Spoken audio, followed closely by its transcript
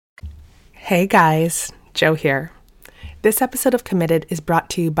Hey guys, Joe here. This episode of Committed is brought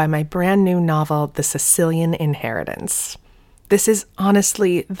to you by my brand new novel, The Sicilian Inheritance. This is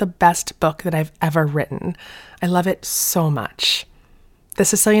honestly the best book that I've ever written. I love it so much. The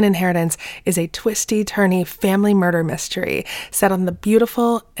Sicilian Inheritance is a twisty-turny family murder mystery set on the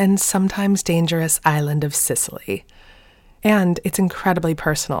beautiful and sometimes dangerous island of Sicily. And it's incredibly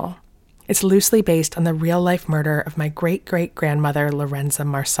personal. It's loosely based on the real-life murder of my great-great-grandmother, Lorenza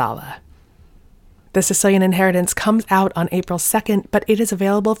Marsala. The Sicilian Inheritance comes out on April 2nd, but it is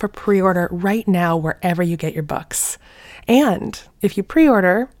available for pre-order right now wherever you get your books. And if you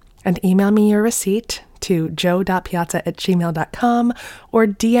pre-order and email me your receipt to joe.piazza@gmail.com or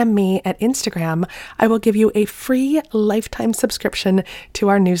DM me at Instagram, I will give you a free lifetime subscription to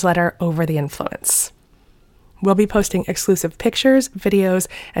our newsletter, Over the Influence. We'll be posting exclusive pictures, videos,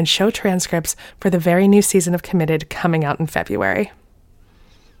 and show transcripts for the very new season of Committed coming out in February.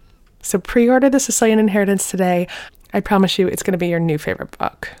 So pre-order The Sicilian Inheritance today. I promise you it's going to be your new favorite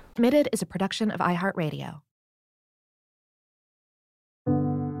book. Committed is a production of iHeartRadio.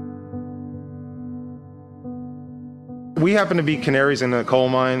 We happen to be canaries in the coal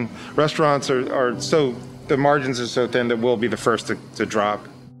mine. Restaurants are so, the margins are so thin that we'll be the first to drop.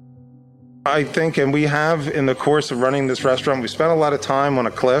 I think, and we have in the course of running this restaurant, we spent a lot of time on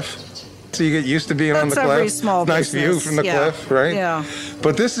a cliff. So you get used to being on the cliff. That's every small nice business. View from the cliff, right? Yeah.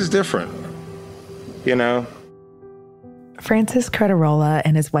 But this is different, you know? Francis Cretarola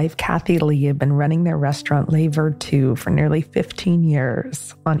and his wife, Kathy Lee, have been running their restaurant, Les Vertus, for nearly 15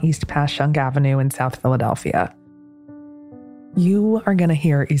 years on East Passyunk Avenue in South Philadelphia. You are going to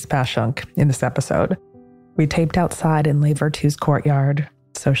hear East Passyunk in this episode. We taped outside in Les Vertus' courtyard,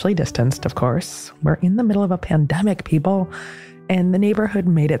 socially distanced, of course. We're in the middle of a pandemic, people, and the neighborhood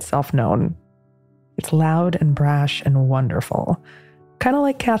made itself known. It's loud and brash and wonderful, kind of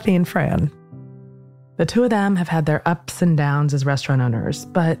like Kathy and Fran. The two of them have had their ups and downs as restaurant owners,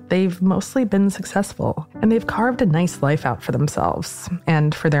 but they've mostly been successful, and they've carved a nice life out for themselves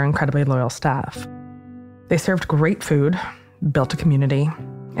and for their incredibly loyal staff. They served great food, built a community,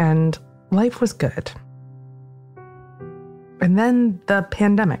 and life was good. And then the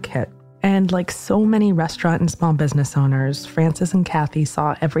pandemic hit. And like so many restaurant and small business owners, Francis and Kathy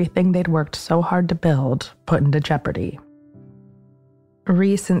saw everything they'd worked so hard to build put into jeopardy.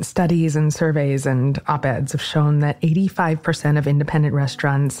 Recent studies and surveys and op-eds have shown that 85% of independent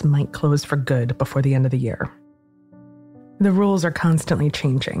restaurants might close for good before the end of the year. The rules are constantly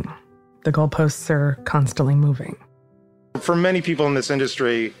changing. The goalposts are constantly moving. For many people in this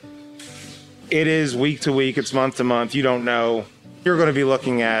industry, it is week to week, it's month to month. You don't know. You're going to be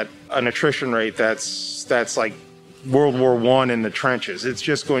looking at an attrition rate that's like World War I in the trenches. It's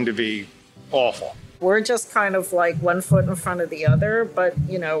just going to be awful. We're just kind of like one foot in front of the other, but,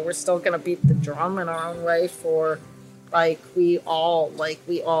 you know, we're still going to beat the drum in our own way for, we all,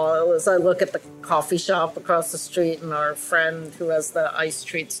 as I look at the coffee shop across the street and our friend who has the ice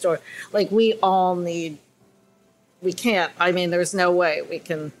treat store, we all need, there's no way we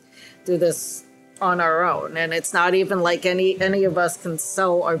can do this on our own, and it's not even like any of us can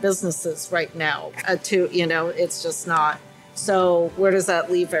sell our businesses right now it's just not. So where does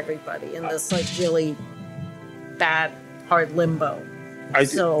that leave everybody in this really bad, hard limbo?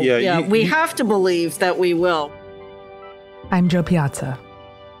 We have to believe that we will. I'm Joe Piazza.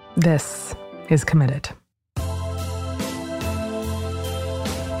 This is Committed.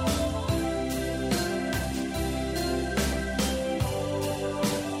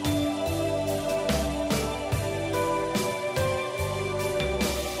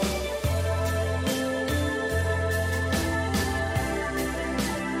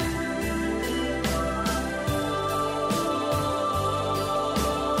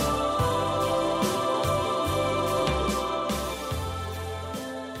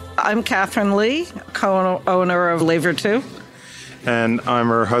 I'm Catherine Lee, co-owner of Les Vertus. And I'm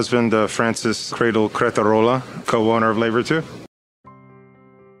her husband, Francis Cretarola, co-owner of Les Vertus.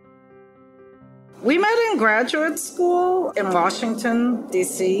 We met in graduate school in Washington,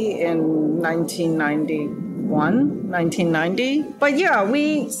 D.C. in 1990. But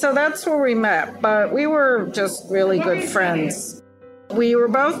so that's where we met. But we were just really good friends. We were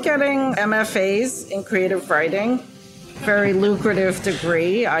both getting MFAs in creative writing. Very lucrative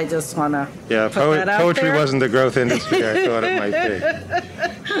degree. I just want to put that out poetry there. Wasn't the growth industry I thought it might be.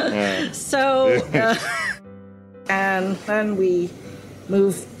 Yeah. So, and then we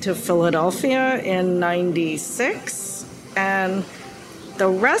moved to Philadelphia in 96, and the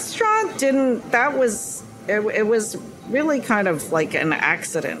restaurant it was really kind of like an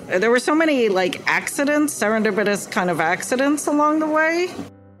accident. There were so many accidents, serendipitous kind of accidents along the way.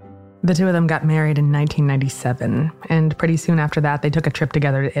 The two of them got married in 1997, and pretty soon after that, they took a trip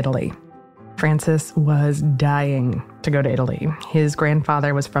together to Italy. Francis was dying to go to Italy. His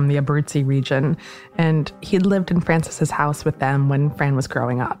grandfather was from the Abruzzi region, and he'd lived in Francis's house with them when Fran was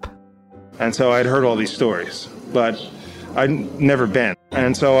growing up. And so I'd heard all these stories, but I'd never been.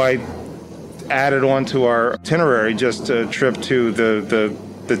 And so I added on to our itinerary just a trip to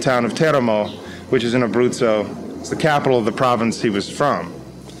the town of Teramo, which is in Abruzzo. It's the capital of the province he was from.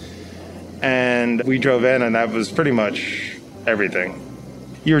 And we drove in, and that was pretty much everything.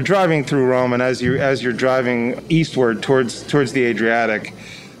 You're driving through Rome, and as you're driving eastward towards the Adriatic,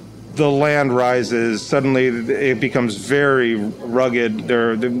 the land rises. Suddenly, it becomes very rugged.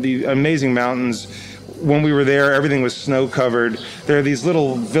 There are the amazing mountains. When we were there, everything was snow-covered. There are these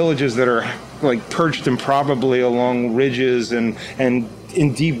little villages that are like perched improbably along ridges and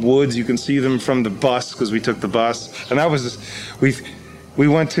in deep woods. You can see them from the bus because we took the bus. And that was, we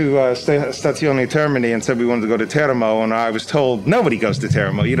went to Stazione Termini and said we wanted to go to Teramo, and I was told, nobody goes to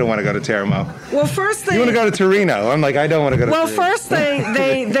Teramo. You don't want to go to Teramo. Well, first you want to go to Torino. I'm like, I don't want to go to Torino. Well, first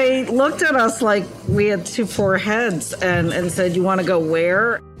they looked at us like we had two foreheads and said, you want to go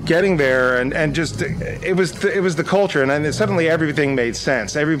where? Getting there and just, it was the culture, and then suddenly everything made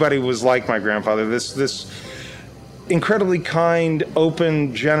sense. Everybody was like my grandfather. This incredibly kind,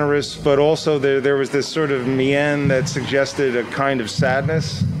 open, generous, but also there was this sort of mien that suggested a kind of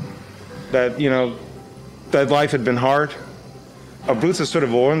sadness that, that life had been hard. Abruzzo is sort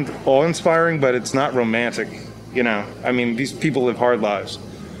of awe-inspiring, but it's not romantic, I mean, these people live hard lives.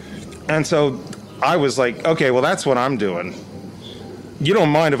 And so I was like, okay, well, that's what I'm doing. You don't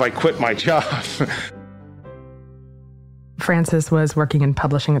mind if I quit my job. Francis was working in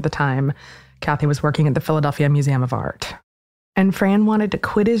publishing at the time. Kathy was working at the Philadelphia Museum of Art. And Fran wanted to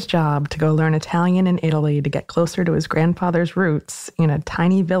quit his job to go learn Italian in Italy to get closer to his grandfather's roots in a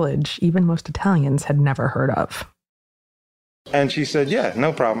tiny village even most Italians had never heard of. And she said, yeah,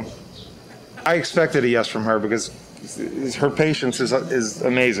 no problem. I expected a yes from her because her patience is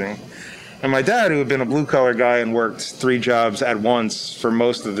amazing. And my dad, who had been a blue-collar guy and worked 3 jobs at once for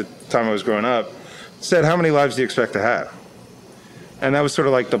most of the time I was growing up, said, how many lives do you expect to have? And that was sort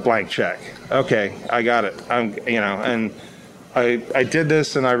of like the blank check. Okay, I got it. And I did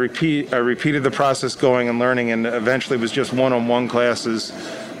this, and I repeated the process going and learning, and eventually it was just one-on-one classes,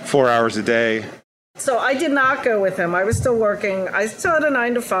 4 hours a day. So I did not go with him. I was still working. I still had a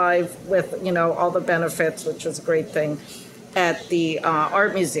 9-to-5 with, all the benefits, which was a great thing, at the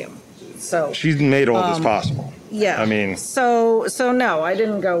art museum. So she's made all this possible. Yeah. I mean, so no, I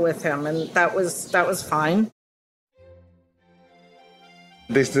didn't go with him, and that was fine.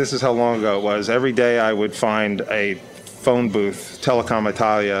 This is how long ago it was. Every day I would find a phone booth, Telecom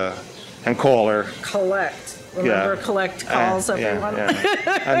Italia, and call her. Remember, collect calls, everyone? Yeah.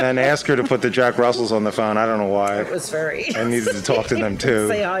 And then ask her to put the Jack Russells on the phone. I don't know why. It was very... I needed to talk to them, too.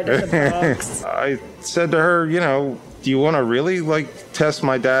 Say hi to the dogs. I said to her, do you want to really, test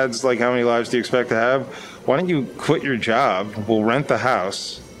my dad's, how many lives do you expect to have? Why don't you quit your job? We'll rent the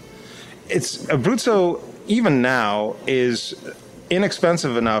house. Abruzzo, even now, is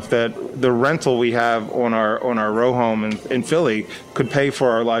inexpensive enough that the rental we have on our row home in Philly could pay for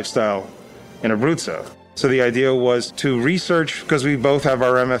our lifestyle in Abruzzo. So the idea was to research, because we both have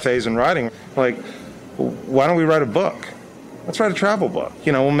our MFAs in writing, why don't we write a book? Let's write a travel book.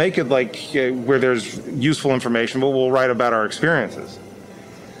 We'll make it where there's useful information, but we'll write about our experiences.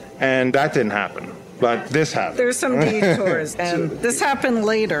 And that didn't happen. But this happened. There's some detours. And this happened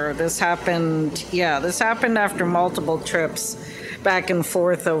later. This happened after multiple trips back and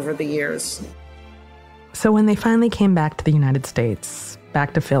forth over the years. So when they finally came back to the United States,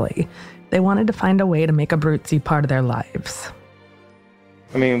 back to Philly, they wanted to find a way to make Abruzzi part of their lives.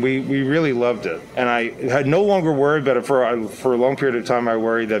 I mean, we really loved it. And I had no longer worried, but for a long period of time I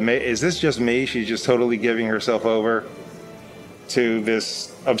worried that, is this just me? She's just totally giving herself over to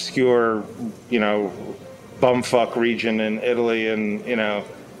this obscure, bumfuck region in Italy and,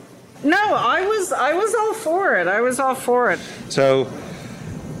 No, I was all for it. So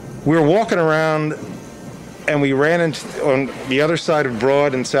we were walking around, and we ran into, on the other side of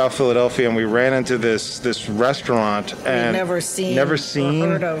Broad in South Philadelphia, and we ran into this restaurant. And never seen or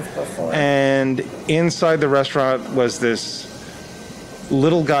heard of before. And inside the restaurant was this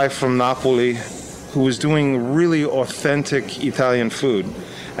little guy from Napoli who was doing really authentic Italian food.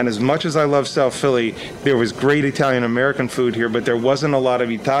 And as much as I love South Philly, there was great Italian-American food here, but there wasn't a lot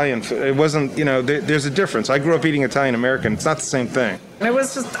of Italian food. It wasn't, there's a difference. I grew up eating Italian-American. It's not the same thing. It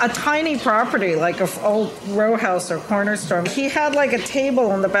was just a tiny property, like an old row house or corner store. He had like a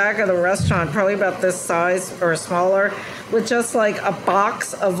table in the back of the restaurant, probably about this size or smaller, with just like a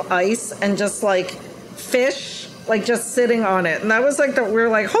box of ice and just like fish, like just sitting on it. And that was like, we were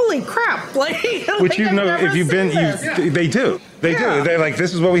like, holy crap. Like, which, if you've been, they do. They do. They're like,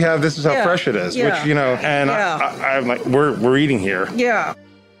 this is what we have. This is how fresh it is. Which, and I'm like, we're eating here. Yeah.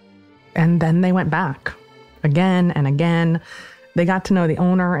 And then they went back again and again. They got to know the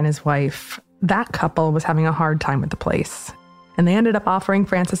owner and his wife. That couple was having a hard time with the place. And they ended up offering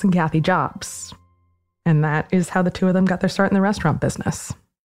Francis and Kathy jobs. And that is how the two of them got their start in the restaurant business.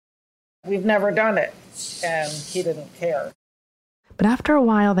 We've never done it. And he didn't care. But after a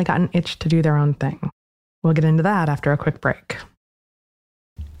while, they got an itch to do their own thing. We'll get into that after a quick break.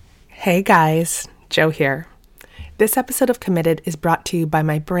 Hey guys, Jo here. This episode of Committed is brought to you by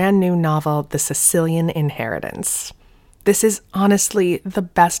my brand new novel, The Sicilian Inheritance. This is honestly the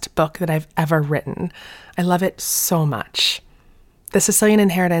best book that I've ever written. I love it so much. The Sicilian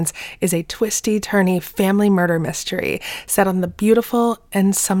Inheritance is a twisty-turny family murder mystery set on the beautiful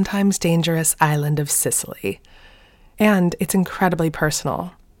and sometimes dangerous island of Sicily. And it's incredibly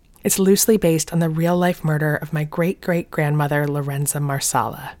personal. It's loosely based on the real-life murder of my great-great-grandmother, Lorenza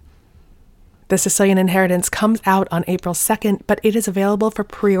Marsala. The Sicilian Inheritance comes out on April 2nd, but it is available for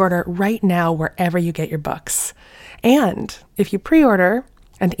pre-order right now wherever you get your books. And if you pre-order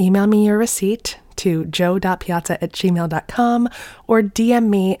and email me your receipt to jo.piazza@gmail.com or DM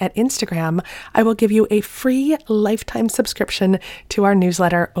me at Instagram, I will give you a free lifetime subscription to our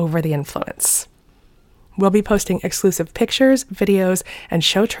newsletter, Over the Influence. We'll be posting exclusive pictures, videos, and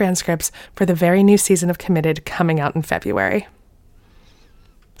show transcripts for the very new season of Committed coming out in February.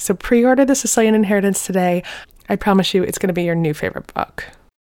 So pre-order The Sicilian Inheritance today. I promise you it's going to be your new favorite book.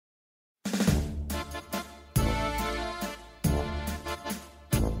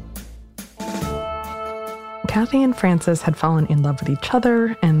 Kathy and Francis had fallen in love with each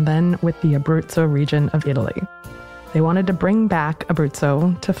other and then with the Abruzzo region of Italy. They wanted to bring back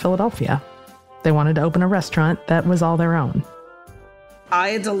Abruzzo to Philadelphia. They wanted to open a restaurant that was all their own. I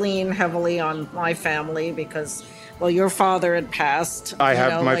had to lean heavily on my family because, your father had passed.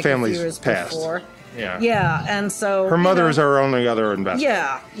 My family's passed. Before. Yeah. Yeah, and so... Her mother is our only other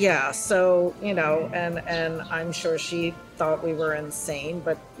investment. Yeah. So, and I'm sure she thought we were insane,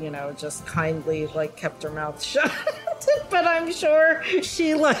 but, just kindly, kept her mouth shut. But I'm sure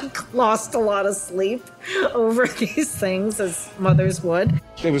she, lost a lot of sleep over these things, as mothers would.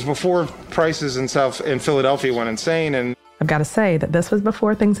 It was before prices in Philadelphia went insane, and... I've got to say that this was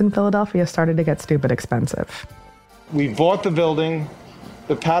before things in Philadelphia started to get stupid expensive. We bought the building.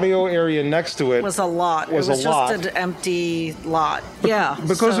 The patio area next to it was a lot. It was just an empty lot. Yeah.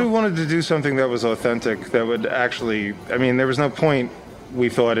 Because we wanted to do something that was authentic, that would actually, there was no point, we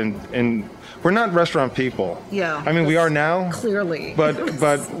thought, in we're not restaurant people. Yeah. We are now. Clearly.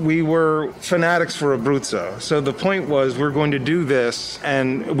 But we were fanatics for Abruzzo. So the point was, we're going to do this,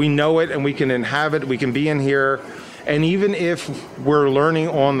 and we know it, and we can inhabit, we can be in here. And even if we're learning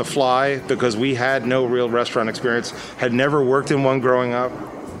on the fly, because we had no real restaurant experience, had never worked in one growing up.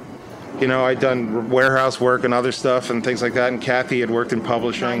 I'd done warehouse work and other stuff and things like that. And Kathy had worked in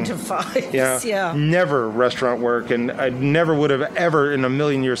publishing. 9 to 5. Yeah. Never restaurant work. And I never would have ever in a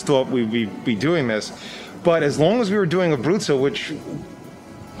million years thought we'd be doing this. But as long as we were doing Abruzzo, which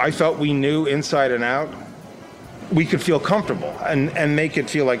I felt we knew inside and out, we could feel comfortable and make it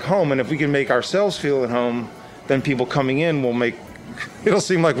feel like home. And if we can make ourselves feel at home, then people coming in it'll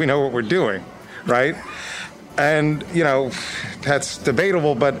seem like we know what we're doing, right? And, that's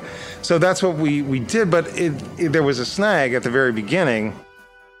debatable, but so that's what we did. But there was a snag at the very beginning.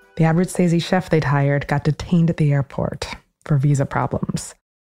 The Abruzzese chef they'd hired got detained at the airport for visa problems.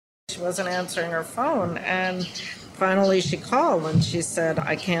 She wasn't answering her phone, and finally she called and she said,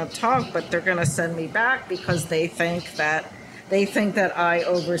 I can't talk, but they're going to send me back because they think that I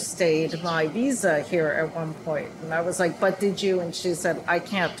overstayed my visa here at one point. And I was like, but did you? And she said, I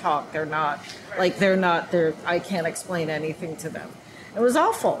can't talk. I can't explain anything to them. It was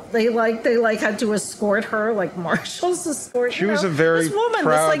awful. They had to escort her, marshals escort. She was a very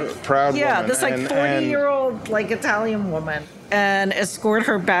proud woman. Yeah, this 40-year-old Italian woman, and escort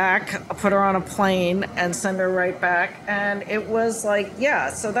her back, put her on a plane, and send her right back. And it was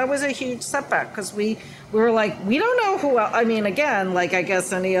so that was a huge setback because we were we don't know who else. Again, I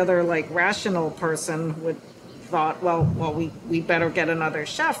guess any other rational person would thought, well, we better get another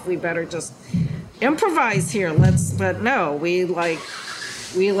chef. We better just improvise here. But no, we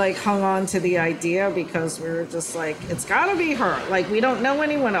we like hung on to the idea because we were just like, it's got to be her. Like, we don't know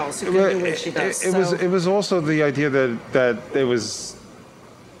anyone else who can do what she does. It was also the idea that it was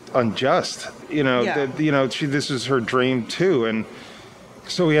unjust. This was her dream too, and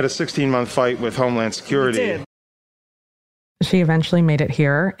so we had a 16-month fight with Homeland Security. We did. She eventually made it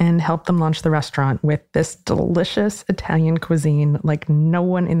here and helped them launch the restaurant with this delicious Italian cuisine like no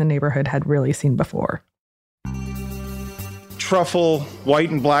one in the neighborhood had really seen before. Truffle,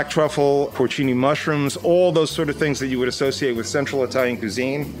 white and black truffle, porcini mushrooms, all those sort of things that you would associate with Central Italian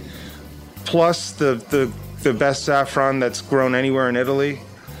cuisine, plus the best saffron that's grown anywhere in Italy.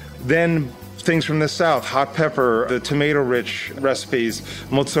 Then things from the south, hot pepper, the tomato-rich recipes,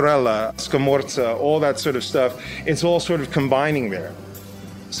 mozzarella, scamorza, all that sort of stuff. It's all sort of combining there.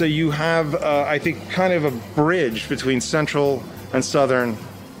 So you have, I think, kind of a bridge between central and southern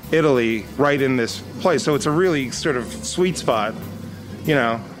Italy right in this place. So it's a really sort of sweet spot,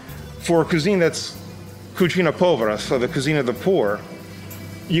 for cuisine that's cucina povera, so the cuisine of the poor.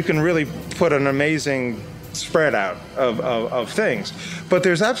 You can really put an amazing spread out of things, but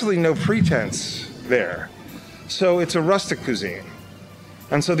there's absolutely no pretense there. So it's a rustic cuisine.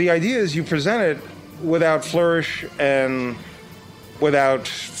 And so the idea is you present it without flourish and without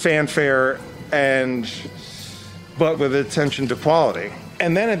fanfare, but with attention to quality.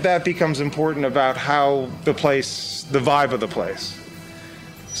 And then that becomes important about how the vibe of the place.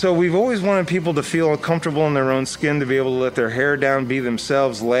 So we've always wanted people to feel comfortable in their own skin, to be able to let their hair down, be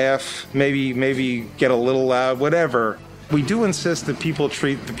themselves, laugh, maybe get a little loud, whatever. We do insist that people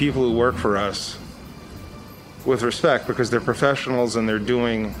treat the people who work for us with respect because they're professionals and they're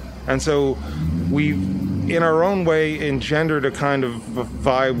doing. And so we, in our own way, engendered a kind of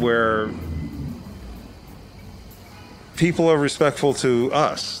vibe where people are respectful to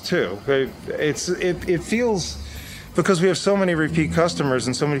us too. It feels, because we have so many repeat customers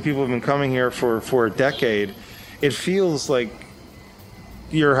and so many people have been coming here for a decade, it feels like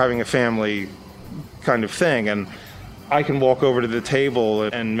you're having a family kind of thing. And I can walk over to the table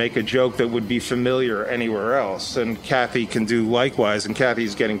and make a joke that would be familiar anywhere else. And Kathy can do likewise. And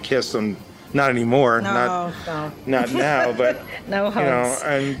Kathy's getting kissed on, not anymore. No. Not now, but no hugs.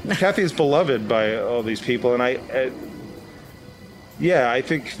 And Kathy is beloved by all these people. And I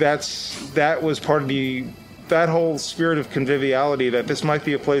think that was part of that whole spirit of conviviality, that this might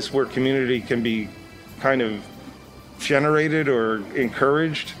be a place where community can be kind of generated or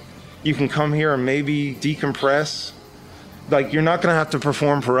encouraged. You can come here and maybe decompress. Like, you're not going to have to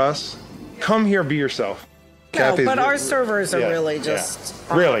perform for us. Come here, be yourself. No, but our servers are really just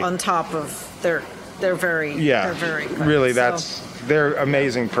on top of they're very good. Really, they're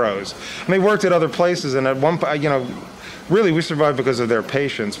amazing pros. And they worked at other places, and at one point, really, we survived because of their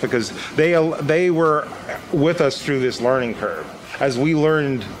patience, because they were with us through this learning curve as we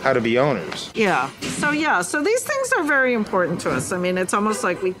learned how to be owners. So these things are very important to us. I mean, it's almost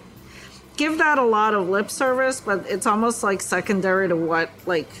like we give that a lot of lip service, but it's almost like secondary to what,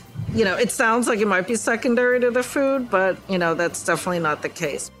 it sounds like it might be secondary to the food, but, that's definitely not the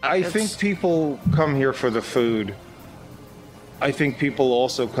case. I think people come here for the food. I think people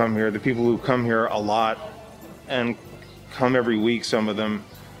also come here, the people who come here a lot and come every week, some of them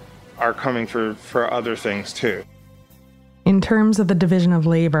are coming for other things too. In terms of the division of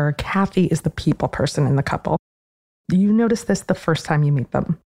labor, Kathy is the people person in the couple. You notice this the first time you meet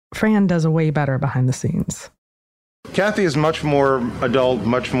them. Fran does way better behind the scenes. Kathy is much more adult,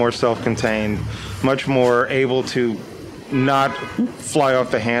 much more self-contained, much more able to not fly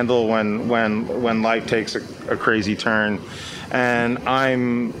off the handle when life takes a crazy turn. And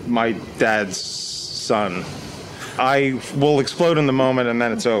I'm my dad's son. I will explode in the moment and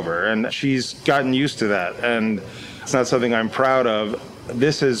then it's over. And she's gotten used to that. And it's not something I'm proud of.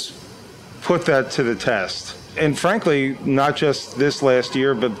 This has put that to the test. And frankly, not just this last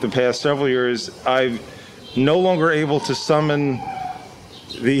year, but the past several years, I'm no longer able to summon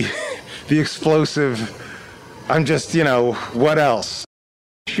the explosive, I'm just, what else?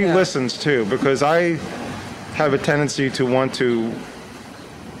 She listens too, because I have a tendency to want to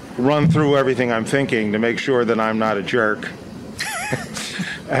run through everything I'm thinking to make sure that I'm not a jerk.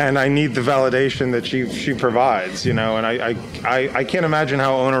 And I need the validation that she provides, and I can't imagine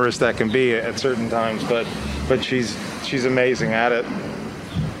how onerous that can be at certain times, but she's amazing at it.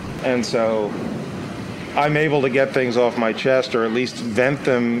 And so I'm able to get things off my chest, or at least vent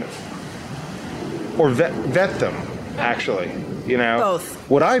them, or vet them, actually. Both.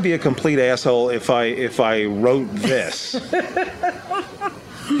 Would I be a complete asshole if I wrote this?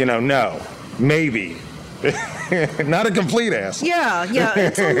 No, maybe. Not a complete ass. Yeah,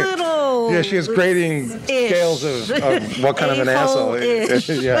 it's a little Yeah, she has grading scales of what kind of an asshole.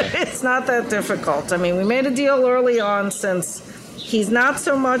 Yeah. It's not that difficult. I mean, we made a deal early on since he's not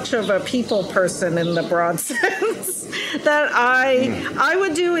so much of a people person in the broad sense that I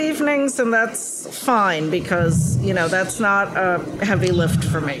would do evenings, and that's fine because, that's not a heavy lift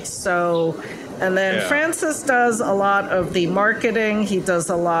for me. So, and then Francis does a lot of the marketing. He does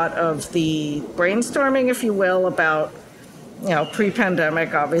a lot of the brainstorming, if you will, about,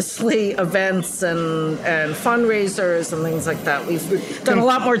 pre-pandemic, obviously, events and fundraisers and things like that. We've done a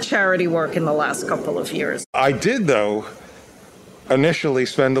lot more charity work in the last couple of years. I did, though, initially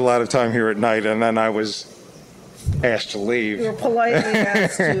spend a lot of time here at night, and then I was asked to leave. You were politely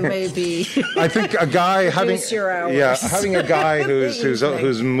asked to maybe. I think a guy having a guy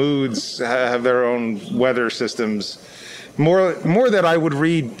whose moods have their own weather systems, more that I would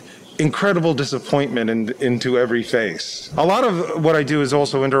read incredible disappointment into every face. A lot of what I do is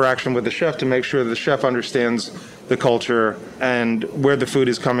also interaction with the chef to make sure that the chef understands the culture and where the food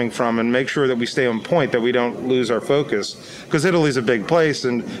is coming from, and make sure that we stay on point, that we don't lose our focus. Because Italy's a big place,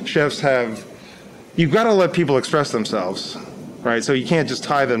 and chefs you've got to let people express themselves, right? So you can't just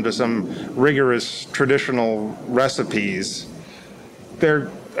tie them to some rigorous traditional recipes. They're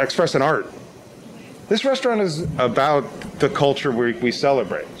expressing art. This restaurant is about the culture we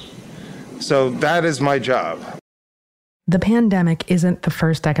celebrate. So that is my job. The pandemic isn't the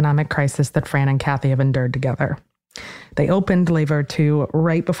first economic crisis that Fran and Kathy have endured together. They opened Les Vertus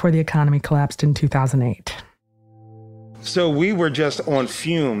right before the economy collapsed in 2008. So we were just on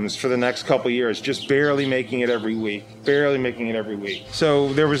fumes for the next couple of years, just barely making it every week.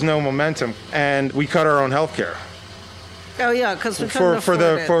 So there was no momentum, and we cut our own health care. Oh yeah, because we couldn't afford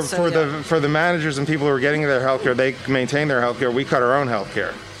it. For the managers and people who were getting their health care, they maintained their health care. We cut our own health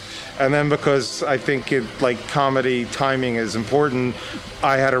care. And then because I think comedy timing is important,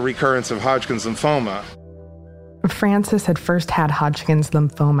 I had a recurrence of Hodgkin's lymphoma. Francis had first had Hodgkin's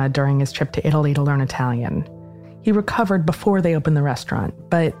lymphoma during his trip to Italy to learn Italian. He recovered before they opened the restaurant,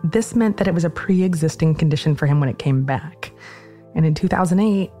 but this meant that it was a pre-existing condition for him when it came back. And in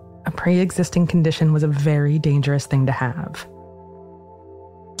 2008, a pre-existing condition was a very dangerous thing to have.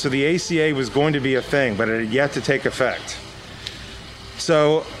 So the ACA was going to be a thing, but it had yet to take effect.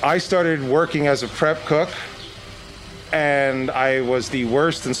 So I started working as a prep cook, and I was the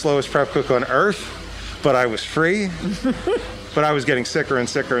worst and slowest prep cook on earth, but I was free. But I was getting sicker and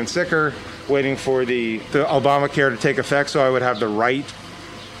sicker and sicker, waiting for the Obamacare to take effect so I would have the right.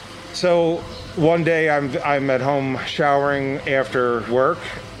 So one day I'm at home showering after work,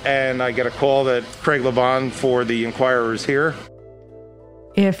 and I get a call that Craig Laban for the Inquirer is here.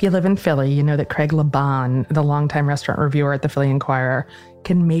 If you live in Philly, you know that Craig Laban, the longtime restaurant reviewer at the Philly Inquirer,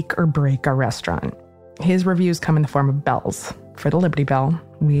 can make or break a restaurant. His reviews come in the form of bells. For the Liberty Bell,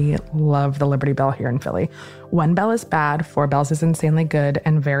 we love the Liberty Bell here in Philly. 1 bell is bad, 4 bells is insanely good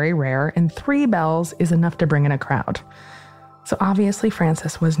and very rare, and 3 bells is enough to bring in a crowd. So obviously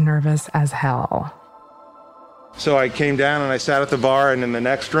Francis was nervous as hell. So I came down and I sat at the bar, and in the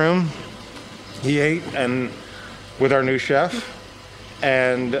next room, he ate and with our new chef.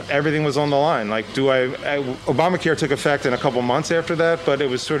 And everything was on the line. Obamacare took effect in a couple months after that, but it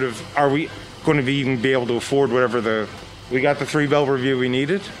was sort of, are we going to even be able to afford whatever we got the 3-bell review we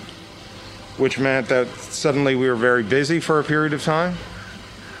needed, which meant that suddenly we were very busy for a period of time,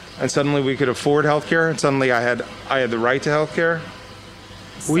 and suddenly we could afford healthcare, and suddenly I had the right to healthcare.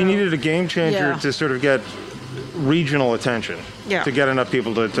 So, we needed a game changer to sort of get regional attention, to get enough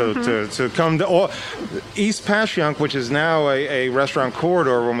people to come to East Passyunk, which is now a restaurant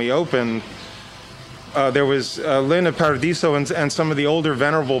corridor. When we opened, there was L'Inn e Paradiso and some of the older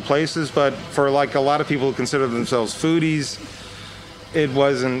venerable places, but for a lot of people who consider themselves foodies, it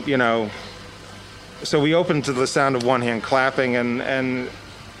wasn't, so we opened to the sound of one hand clapping, and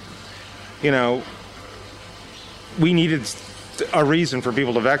we needed a reason for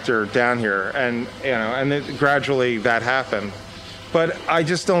people to vector down here, and gradually that happened. But I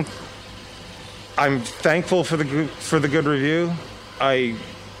just don't. I'm thankful for the good review. I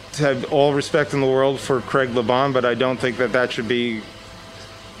have all respect in the world for Craig Laban, but I don't think that should be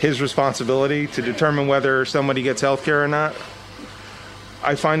his responsibility to determine whether somebody gets health care or not.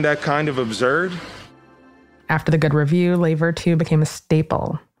 I find that kind of absurd. After the good review, Les Vertus became a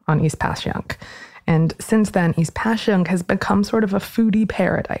staple on East Passyunk. And since then, East Passyunk has become sort of a foodie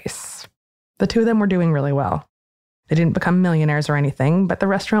paradise. The two of them were doing really well. They didn't become millionaires or anything, but the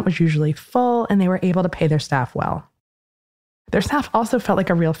restaurant was usually full and they were able to pay their staff well. Their staff also felt like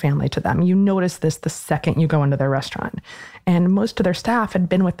a real family to them. You notice this the second you go into their restaurant. And most of their staff had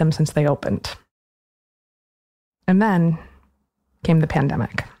been with them since they opened. And then came the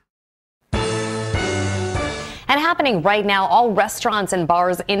pandemic. And happening right now, all restaurants and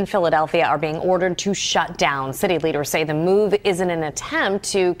bars in Philadelphia are being ordered to shut down. City leaders say the move is in an attempt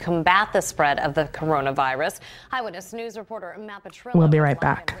to combat the spread of the coronavirus. Eyewitness News reporter Matt Petrillo. We'll be right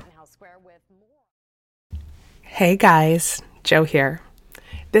back. Hey guys, Joe here.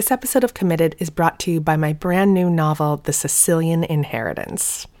 This episode of Committed is brought to you by my brand new novel, The Sicilian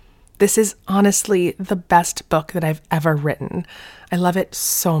Inheritance. This is honestly the best book that I've ever written. I love it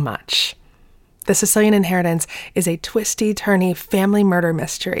so much. The Sicilian Inheritance is a twisty-turny family murder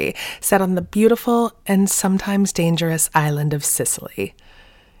mystery set on the beautiful and sometimes dangerous island of Sicily.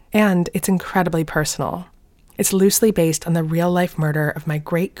 And it's incredibly personal. It's loosely based on the real-life murder of my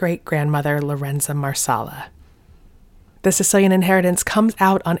great-great-grandmother, Lorenza Marsala. The Sicilian Inheritance comes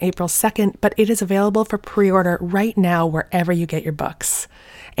out on April 2nd, but it is available for pre-order right now wherever you get your books.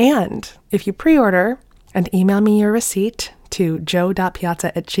 And if you pre-order and email me your receipt to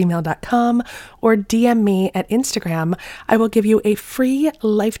joe.piazza@gmail.com or DM me at Instagram, I will give you a free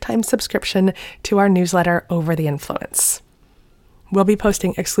lifetime subscription to our newsletter, Over the Influence. We'll be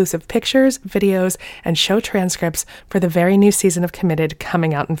posting exclusive pictures, videos, and show transcripts for the very new season of Committed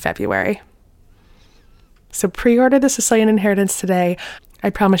coming out in February. So pre-order The Sicilian Inheritance today. I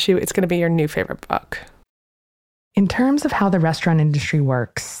promise you it's going to be your new favorite book. In terms of how the restaurant industry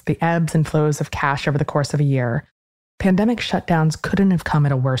works, the ebbs and flows of cash over the course of a year, pandemic shutdowns couldn't have come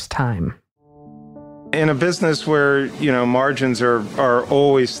at a worse time. In a business where, margins are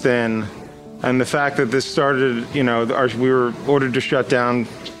always thin, and the fact that this started, we were ordered to shut down,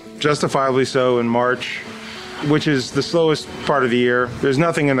 justifiably so, in March, which is the slowest part of the year. There's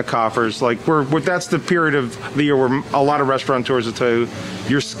nothing in the coffers. That's the period of the year where a lot of restaurateurs will tell you,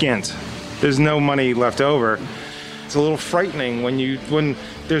 you're skint. There's no money left over. It's a little frightening when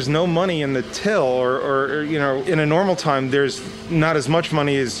there's no money in the till, or in a normal time, there's not as much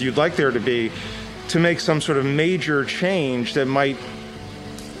money as you'd like there to be, to make some sort of major change that might,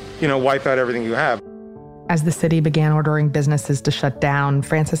 wipe out everything you have. As the city began ordering businesses to shut down,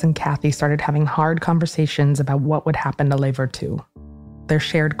 Francis and Kathy started having hard conversations about what would happen to Les Vertus. Their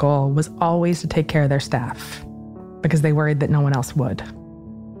shared goal was always to take care of their staff, because they worried that no one else would.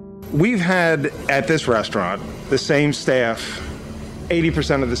 We've had, at this restaurant, the same staff.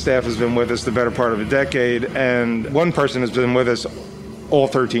 80% of the staff has been with us the better part of a decade, and one person has been with us all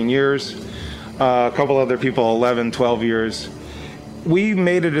 13 years, a couple other people 11, 12 years. We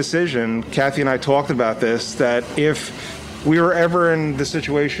made a decision, Kathy and I talked about this, that if we were ever in the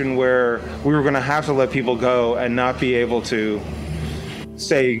situation where we were going to have to let people go and not be able to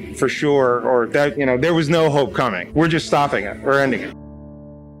say for sure, or that, there was no hope coming, we're just stopping it or ending it.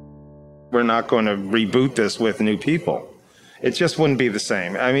 We're not going to reboot this with new people. It just wouldn't be the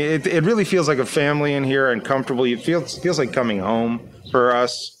same. I mean, it really feels like a family in here and comfortable. It feels like coming home for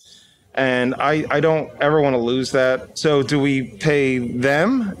us. And I don't ever want to lose that. So do we pay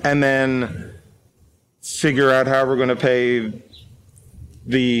them and then figure out how we're going to pay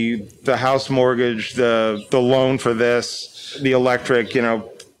the house mortgage, the loan for this, the electric,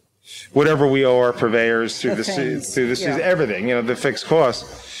 whatever we owe our purveyors through the season, everything, the fixed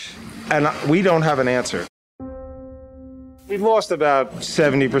costs. And we don't have an answer. We've lost about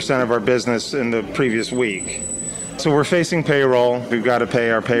 70% of our business in the previous week. So we're facing payroll. We've got to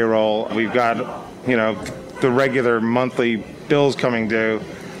pay our payroll. We've got, the regular monthly bills coming due,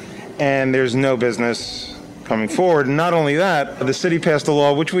 and there's no business coming forward. And not only that, the city passed a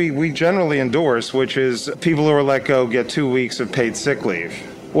law, which we generally endorse, which is people who are let go get 2 weeks of paid sick leave.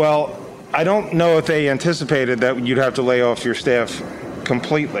 Well, I don't know if they anticipated that you'd have to lay off your staff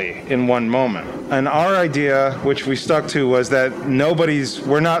completely in one moment. And our idea, which we stuck to, was that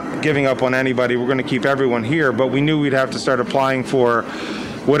we're not giving up on anybody. We're going to keep everyone here, but we knew we'd have to start applying for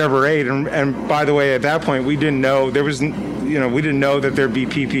whatever aid. And by the way, at that point, we didn't know we didn't know that there'd be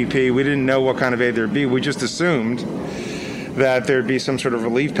PPP. We didn't know what kind of aid there'd be. We just assumed that there'd be some sort of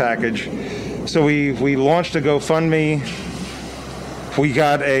relief package. So we launched a GoFundMe. We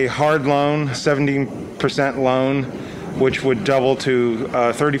got a hard loan, 17% loan, which would double to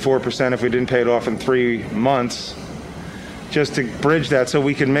 34% if we didn't pay it off in 3 months, just to bridge that so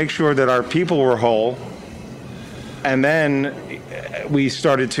we could make sure that our people were whole. And then we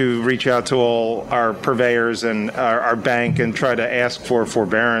started to reach out to all our purveyors and our bank and try to ask for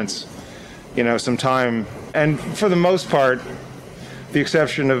forbearance, some time. And for the most part, the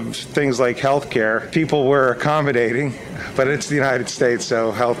exception of things like healthcare, people were accommodating, but it's the United States,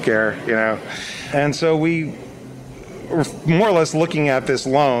 so healthcare, And so we were more or less looking at this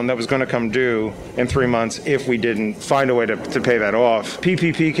loan that was going to come due in 3 months if we didn't find a way to pay that off.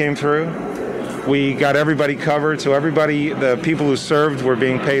 PPP came through. We got everybody covered, so the people who served were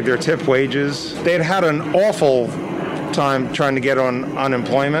being paid their tip wages. They had an awful time trying to get on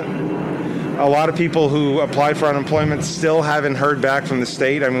unemployment. A lot of people who applied for unemployment still haven't heard back from the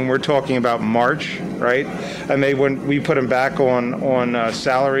state. I mean, we're talking about March, right? And we put them back on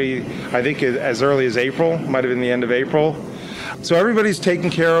salary, I think as early as April, might have been the end of April. So everybody's taken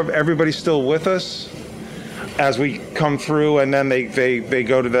care of. Everybody's still with us as we come through, and then they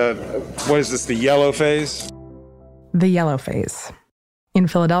go to the yellow phase? The yellow phase. In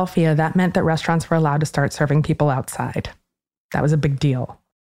Philadelphia, that meant that restaurants were allowed to start serving people outside. That was a big deal.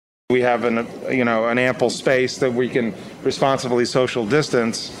 We have an ample space that we can responsibly social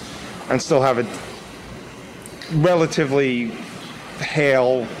distance and still have a relatively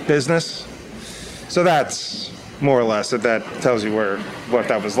hale business. So that's more or less that tells you what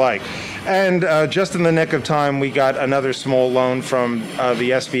that was like. And just in the nick of time, we got another small loan from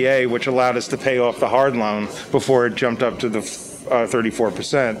the SBA, which allowed us to pay off the hard loan before it jumped up to the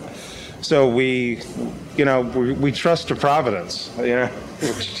 34%. So we trust to Providence,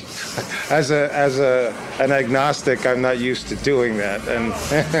 As an agnostic, I'm not used to doing that,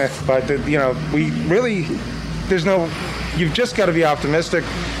 but you've just got to be optimistic,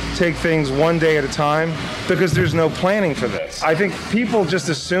 take things one day at a time, because there's no planning for this. I think people just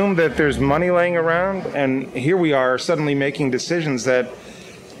assume that there's money laying around, and here we are suddenly making decisions that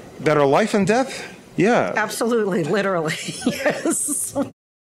are life and death. Yeah, absolutely, literally, yes.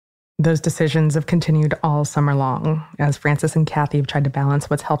 Those decisions have continued all summer long as Frances and Kathy have tried to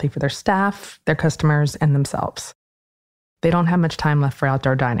balance what's healthy for their staff, their customers, and themselves. They don't have much time left for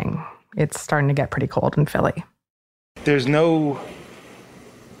outdoor dining. It's starting to get pretty cold in Philly. There's no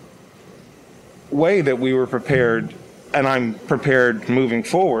way that we were prepared, and I'm prepared moving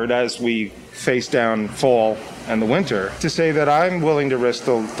forward as we face down fall and the winter, to say that I'm willing to risk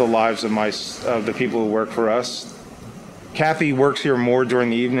the lives of the people who work for us. Kathy works here more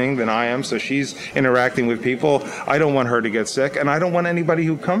during the evening than I am, so she's interacting with people. I don't want her to get sick, and I don't want anybody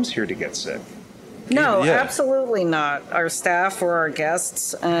who comes here to get sick. No, absolutely not. Our staff or our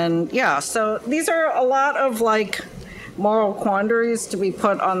guests. And so these are a lot of moral quandaries to be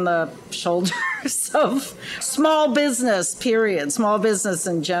put on the shoulders of small business, period, small business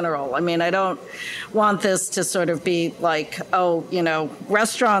in general. I mean, I don't want this to sort of be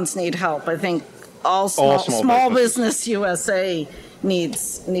restaurants need help. I think all small business USA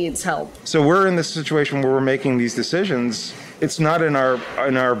needs help. So we're in this situation where we're making these decisions. It's not in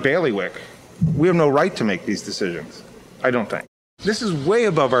our bailiwick. We have no right to make these decisions, I don't think. This is way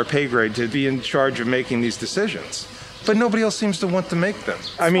above our pay grade to be in charge of making these decisions. But nobody else seems to want to make them.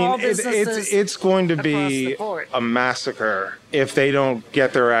 I mean, it's going to be a massacre if they don't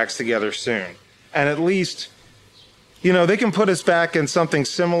get their acts together soon. And at least, they can put us back in something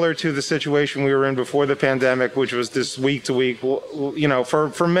similar to the situation we were in before the pandemic, which was this week to week.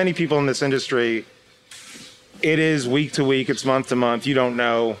 For many people in this industry, it is week to week, it's month to month, you don't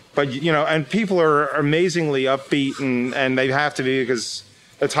know. But, and people are amazingly upbeat and they have to be because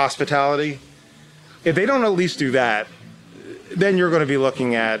it's hospitality. If they don't at least do that, then you're going to be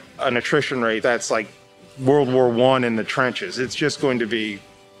looking at an attrition rate that's like World War I in the trenches. It's just going to be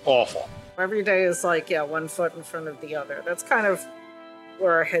awful. Every day is one foot in front of the other. That's kind of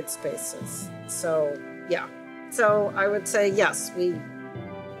where our headspace is. So, So I would say, yes,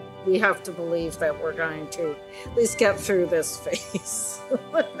 we have to believe that we're going to at least get through this phase.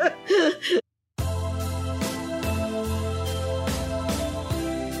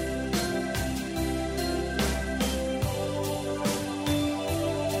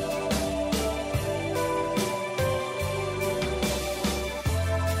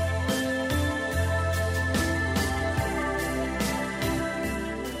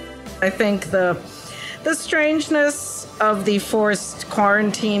 I think the strangeness of the forced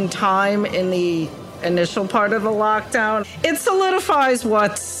quarantine time in the initial part of the lockdown, it solidifies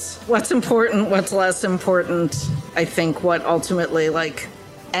what's important, what's less important. I think what ultimately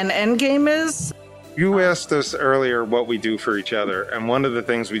an end game is. You asked us earlier what we do for each other, and one of the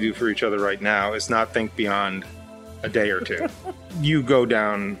things we do for each other right now is not think beyond a day or two. You go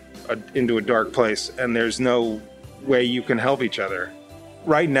down into a dark place, and there's no way you can help each other.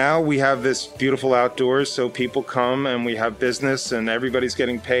 Right now, we have this beautiful outdoors, so people come and we have business and everybody's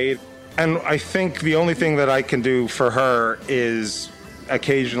getting paid. And I think the only thing that I can do for her is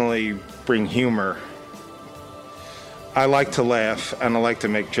occasionally bring humor. I like to laugh and I like to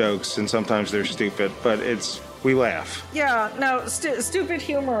make jokes, and sometimes they're stupid, but we laugh. Yeah, no, stupid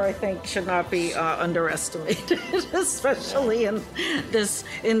humor, I think, should not be underestimated, especially in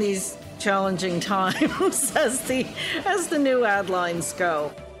these challenging times as the new ad lines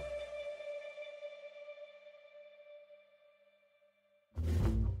go.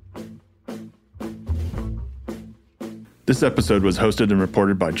 This episode was hosted and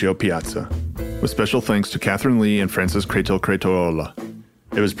reported by Joe Piazza, with special thanks to Catherine Lee and Francis Creatorola.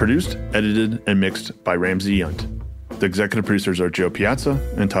 It was produced, edited, and mixed by Ramsey Yunt. The executive producers are Joe Piazza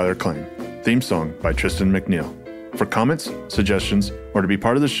and Tyler Klang. Theme song by Tristan McNeil. For comments, suggestions, or to be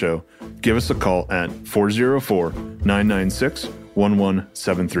part of the show, give us a call at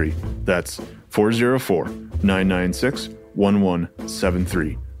 404-996-1173. That's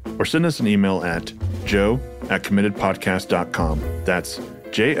 404-996-1173. Or send us an email at joe@committedpodcast.com. That's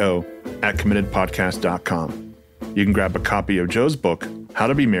jo@committedpodcast.com. You can grab a copy of Joe's book, How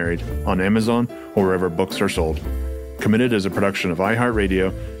to Be Married, on Amazon or wherever books are sold. Committed is a production of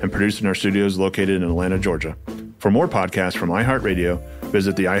iHeartRadio and produced in our studios located in Atlanta, Georgia. For more podcasts from iHeartRadio,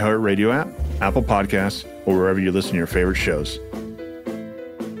 visit the iHeartRadio app, Apple Podcasts, or wherever you listen to your favorite shows.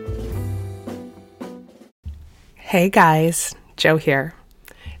 Hey guys, Joe here.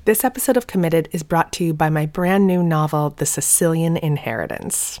 This episode of Committed is brought to you by my brand new novel, The Sicilian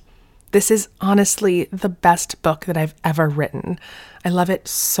Inheritance. This is honestly the best book that I've ever written. I love it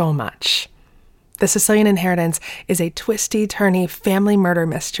so much. The Sicilian Inheritance is a twisty-turny family murder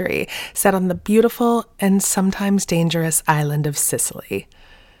mystery set on the beautiful and sometimes dangerous island of Sicily.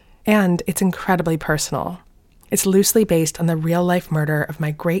 And it's incredibly personal. It's loosely based on the real-life murder of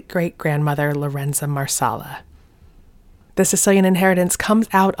my great-great-grandmother, Lorenza Marsala. The Sicilian Inheritance comes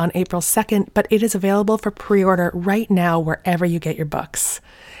out on April 2nd, but it is available for pre-order right now wherever you get your books.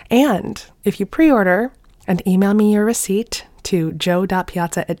 And if you pre-order and email me your receipt to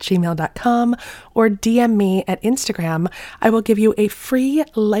joe.piazza@gmail.com or DM me at Instagram, I will give you a free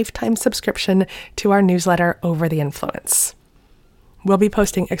lifetime subscription to our newsletter, Over the Influence. We'll be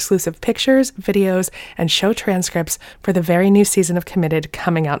posting exclusive pictures, videos, and show transcripts for the very new season of Committed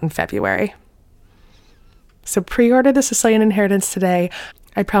coming out in February. So pre-order The Sicilian Inheritance today.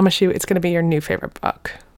 I promise you it's going to be your new favorite book.